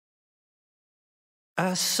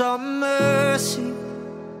I saw mercy,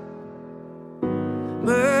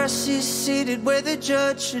 mercy seated where the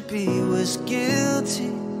judge should be, was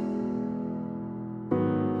guilty,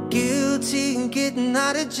 guilty and getting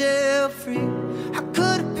out of jail free. How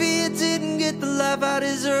could it be I didn't get the life I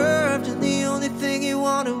deserved, and the only thing he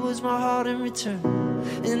wanted was my heart in return?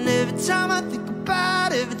 And every time I think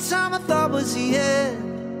about it, every time I thought was the end,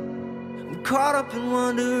 I'm caught up in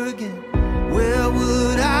wonder again. Where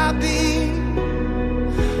would I be?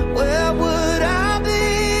 Where would I be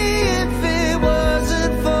if it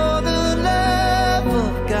wasn't for the love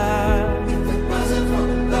of God? If it wasn't for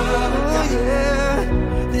the love of God. Oh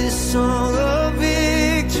yeah, this song of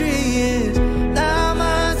victory is now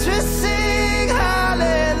mine to sing.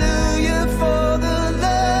 Hallelujah, for the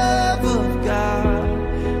love of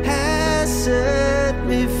God has set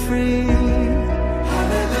me free.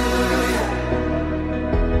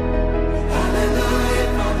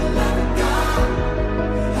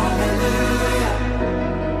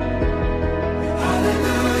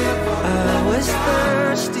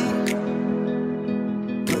 Thirsty,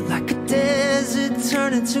 but like a desert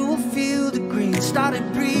turned into a field of green.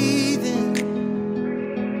 Started breathing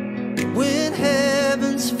when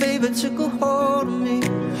heaven's favor took a hold of me.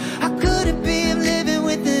 How could it be I'm living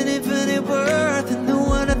with an infinite worth, and the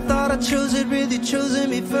one I thought I chose had really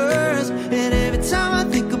chosen me first? And every time I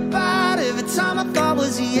think about it, every time I thought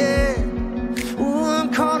was the end, ooh,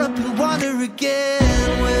 I'm caught up in wonder again.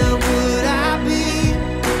 Where would I be?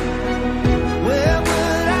 Where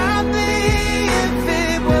would I be if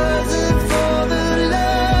it wasn't for the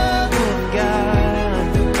love of God?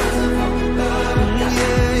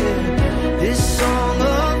 Yeah, yeah. This song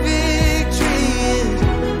of victory is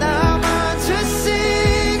now mine to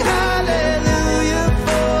sing. Hallelujah,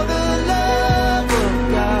 for the love of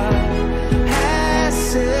God has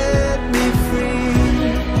set me free.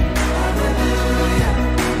 Hallelujah,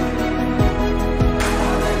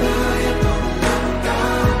 hallelujah, for the love of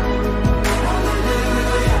God.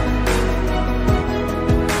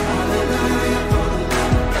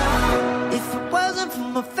 If it wasn't for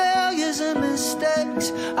my failures and mistakes,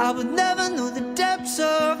 I would never know the depths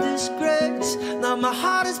of this grace. Now my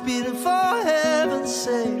heart is beating for heaven's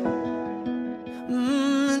sake,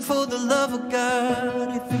 and for the love of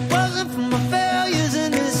God. If it wasn't for my failures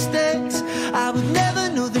and mistakes, I would never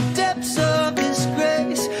know the depths of this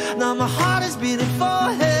grace. Now my heart is beating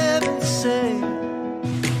for heaven's sake.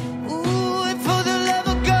 Ooh, and for the love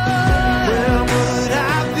of God. Where would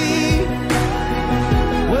I be?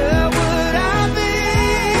 Where would I be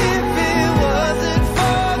if it wasn't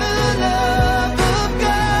for the love of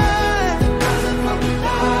God?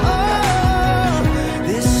 Oh,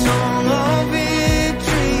 this song of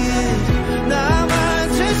victory is now mine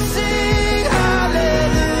to sing.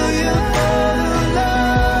 Hallelujah, for the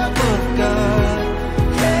love of God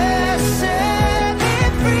has set me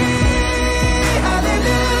free.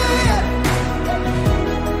 Hallelujah.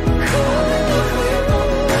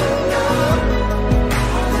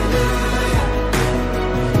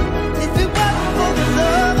 If it wasn't for the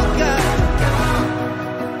love of God,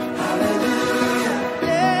 hallelujah,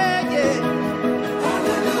 yeah, yeah,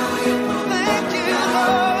 hallelujah, thank you,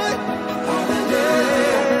 Lord,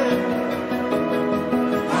 hallelujah,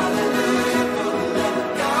 hallelujah, for the love of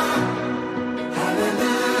God,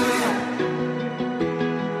 hallelujah,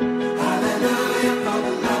 hallelujah, for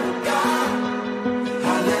the love of God,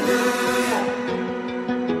 hallelujah,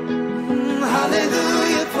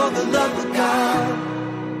 hallelujah, for the love of God.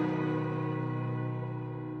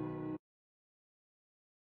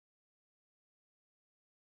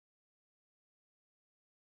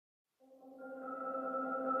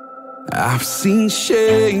 I've seen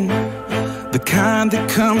shame, the kind that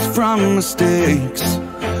comes from mistakes,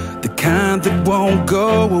 the kind that won't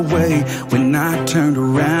go away. When I turned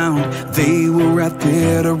around, they were right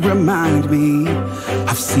there to remind me.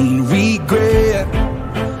 I've seen regret,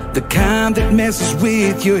 the kind that messes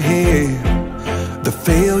with your head, the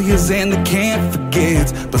failures and the can't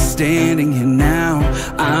forgets. But standing here now,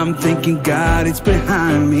 I'm thinking God, it's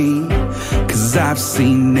behind me. 'Cause I've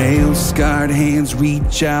seen nail-scarred hands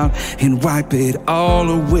reach out and wipe it all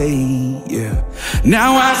away, yeah.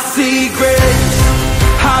 Now I see grace,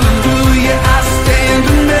 hallelujah, I stand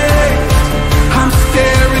amazed. I'm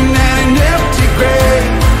staring at an empty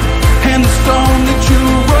grave, and the stone that you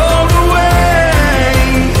rolled away,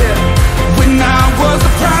 yeah. When I was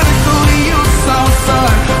a prodigal, you saw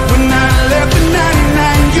son. When I left the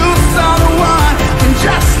 99, you saw the one. And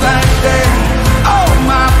just like that, oh,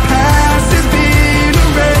 my past has been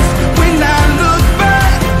erased. When I look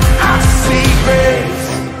back, I see grace.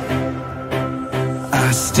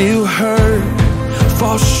 I still hurt,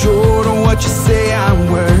 fall short of what what you say I'm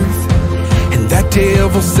worth. And that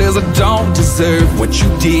devil says I don't deserve what you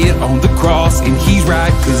did on the cross. And he's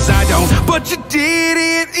right, 'cause I don't, but you did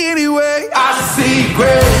it anyway. I see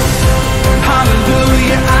grace,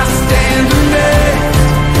 hallelujah, I stand amazed.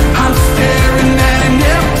 I'm staring at an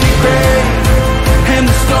empty grave, and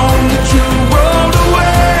the stone that you rolled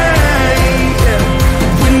away.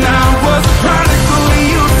 When I was a prodigal,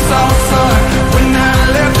 you saw son. When I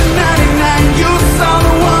left the 99, you saw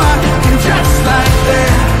the one. And just like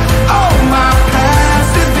that, all my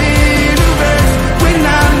past has been erased. When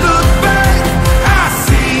I look back, I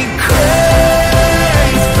see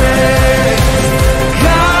grace, grace,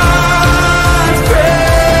 God's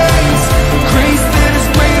grace, grace that is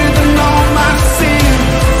greater than all my sin.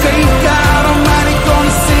 Thank God Almighty,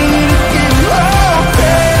 gonna sing it again. Oh,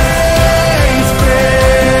 grace,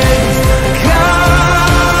 grace,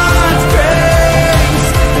 God's grace,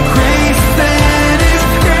 grace that is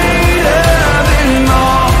greater than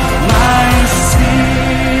all my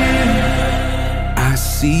sin. I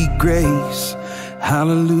see grace,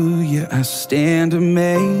 hallelujah, I stand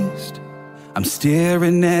amazed. I'm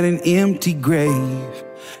staring at an empty grave,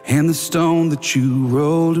 and the stone that you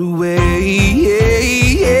rolled away.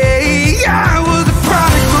 I was a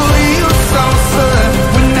prodigal, you saw son.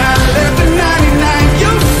 When I left the 99,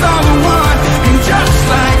 you saw the one. And just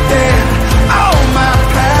like that, all my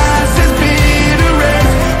past has been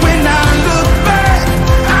erased. When I look back,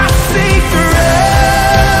 I see grace.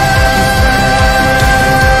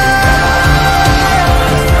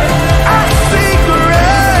 I see grace.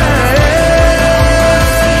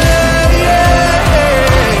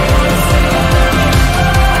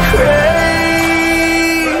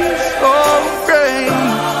 Oh,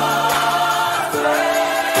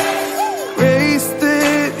 grace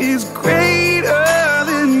that is greater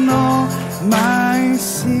than all my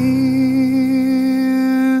sin.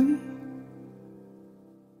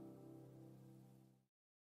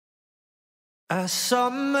 I saw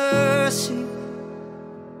mercy,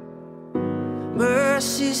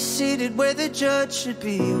 mercy seated where the judge should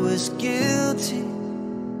be, was guilty,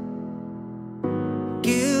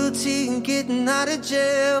 guilty and getting out of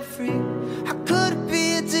jail free. How could it be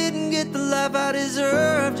I didn't get the life I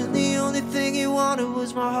deserved, and the only thing he wanted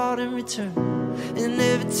was my heart in return? And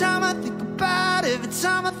every time I think about it, every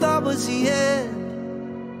time I thought was the end,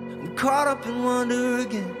 I'm caught up in wonder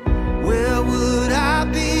again. Where would I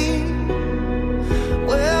be?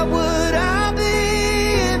 Where would I be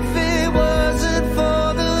if it wasn't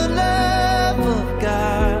for the love of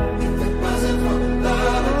God? If it wasn't for the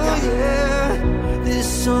love of God. Oh yeah, this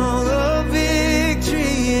song of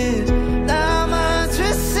victory is now mine to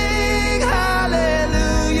sing.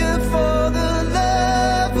 Hallelujah, for the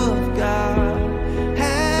love of God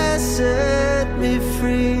has set me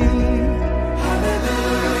free.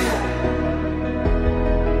 Hallelujah,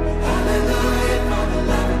 hallelujah, for the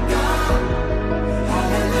love of God.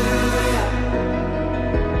 Hallelujah,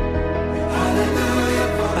 hallelujah,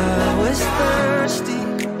 for the love of God. I was thirsty,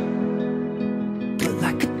 but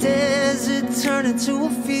like a desert turned into a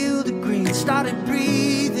field of green. Started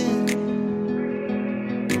breathing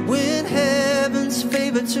when heaven's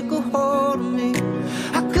favor took a hold of me.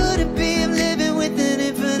 How could it be I'm living with an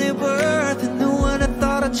infinite worth, and the one I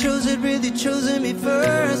thought I chose had really chosen me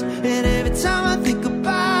first? And every time I think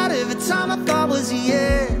about it, every time I thought was the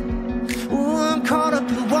end, ooh, I'm caught up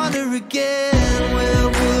in wonder again. Where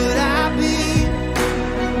would I be?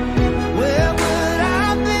 Where would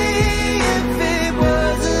I be if it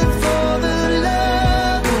wasn't for the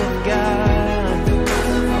love of God?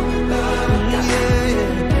 Yeah, yeah.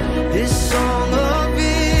 This song of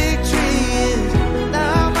victory is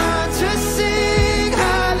now mine to sing.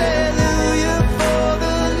 Hallelujah, for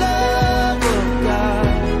the love of God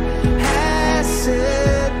has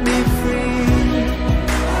set me free.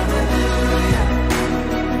 Hallelujah,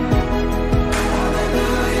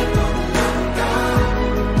 hallelujah, for the love of God.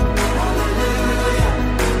 Hallelujah,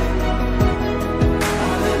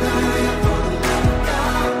 hallelujah, for the love of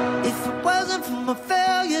God. If it wasn't for my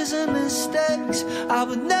failures and mistakes, I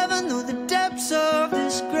would never know the depths of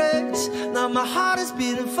this grace. Now my heart is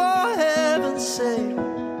beating for heaven's sake,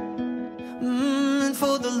 and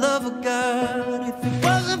for the love of God. If it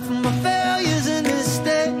wasn't for my failures and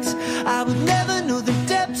mistakes, I would never know the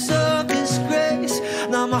depths of this grace.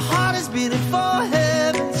 Now my heart is beating for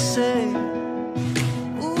heaven's sake,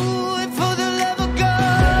 ooh, and for the love of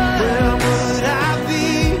God. Where would I be?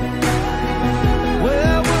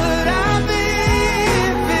 Where would I be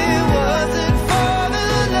if it wasn't for the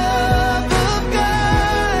love of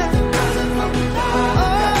God?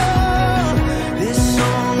 Oh, this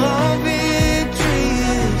song of victory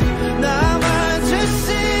is now mine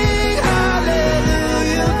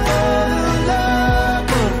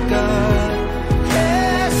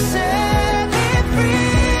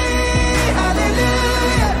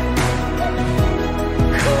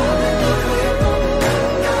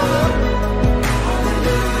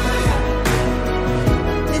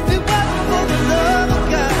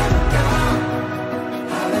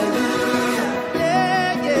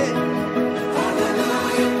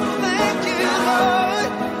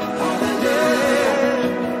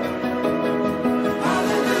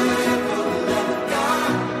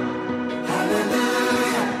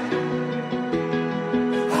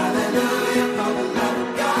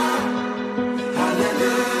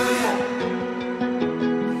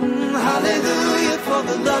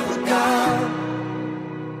know the love of God.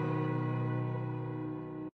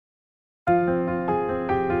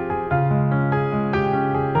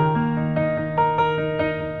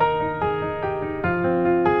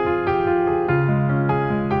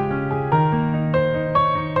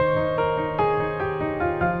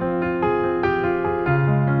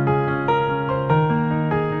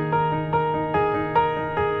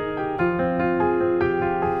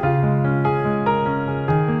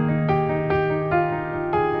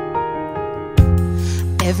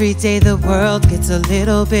 Every day the world gets a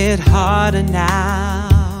little bit harder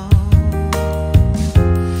now,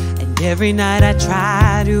 and every night I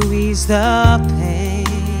try to ease the pain,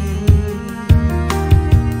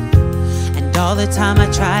 and all the time I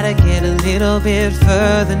try to get a little bit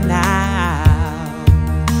further now,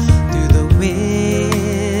 through the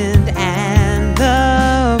wind and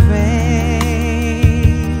the rain.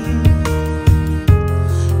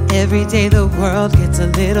 Every day the world gets a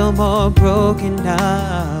little more broken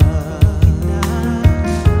up.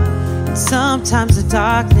 Sometimes the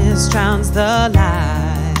darkness drowns the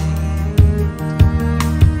light,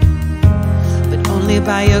 but only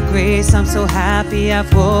by your grace I'm so happy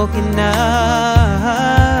I've woken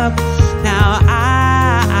up. Now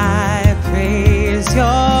I praise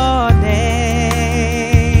your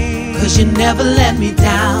name, 'cause you never let me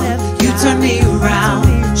down. You turned me around,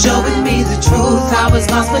 showing me the truth. I was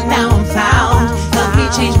lost but now I'm found. Help me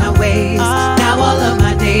change my ways. Now all of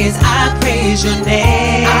my days I praise your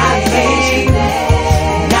name. I praise your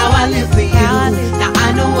name. Now I live for you. Now I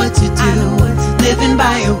know what to do. Living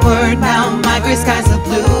by your word. Now my gray skies are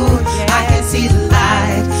blue. I can see the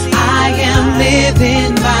light. I am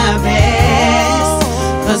living my best,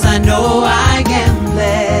 'cause I know I am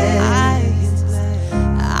blessed.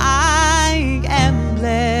 I am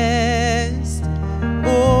blessed.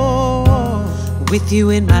 Oh, with you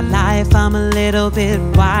in my life I'm a little bit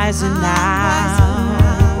wiser now,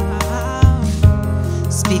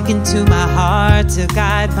 speaking to my heart to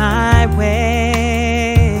guide my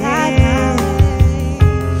way.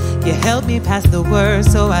 You help me pass the word,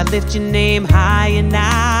 so I lift your name higher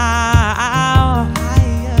now,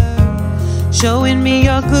 showing me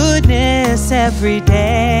your goodness every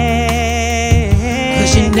day.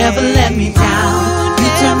 'Cause you never let me down. You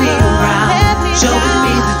turn me around, showing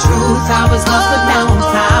me the truth. I was lost but now I'm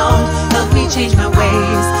found. Help me change my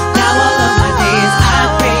ways. Now all of my days I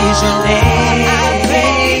praise your name.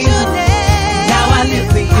 Now I live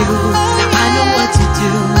for you. Now I know what to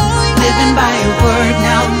do. Living by your word.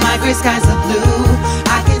 Now my gray skies are blue.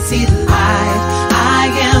 I can see the light. I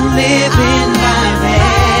am living my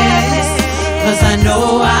best, 'cause I know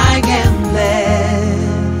I am blessed.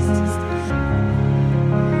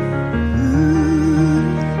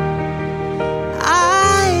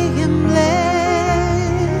 I am blessed.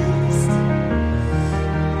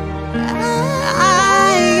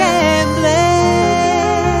 I am blessed.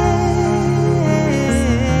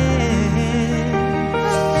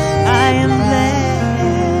 I am blessed.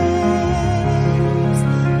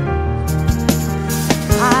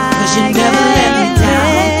 'Cause you never let me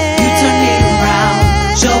down. You turn me around,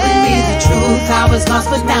 showing me the truth. I was lost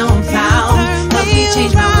but now I'm found. Help me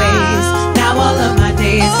change my ways. Now all of my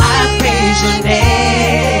days I praise your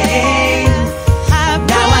name.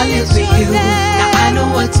 Now I live for you. Now I know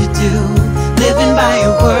what to do. Living by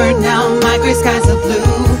your word. Now my gray skies are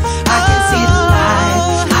blue. I can see the light.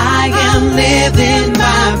 I am living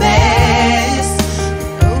my best,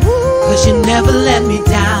 'cause you never let me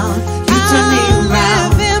down. You turn me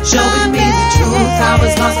around, showing me the truth. I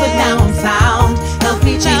was lost but now I'm found. Help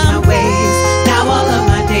me change my ways. Now all of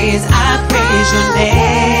my days I praise your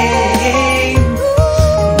name.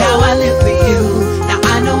 Now I live for you. Now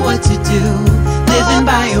I know what to do. Living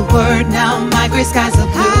by your word. Now my gray skies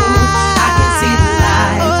are blue. I can see the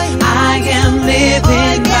light. I am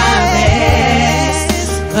living my best,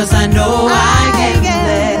 'cause I know I am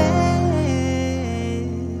blessed.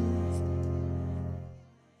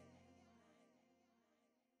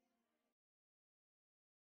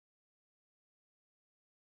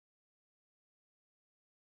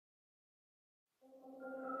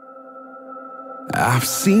 I've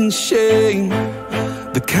seen shame,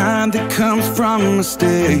 the kind that comes from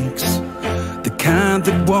mistakes, the kind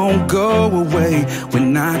that won't go away.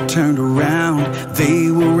 When I turned around,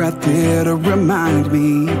 they were right there to remind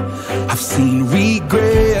me. I've seen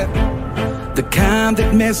regret, the kind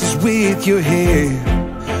that messes with your head,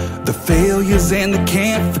 the failures and the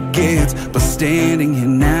can't forgets. But standing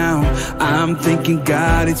here now, I'm thinking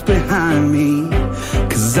God is behind me,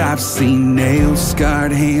 'cause I've seen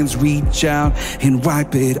nail-scarred hands reach out and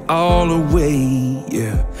wipe it all away,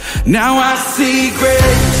 yeah. Now I see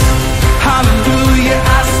grace,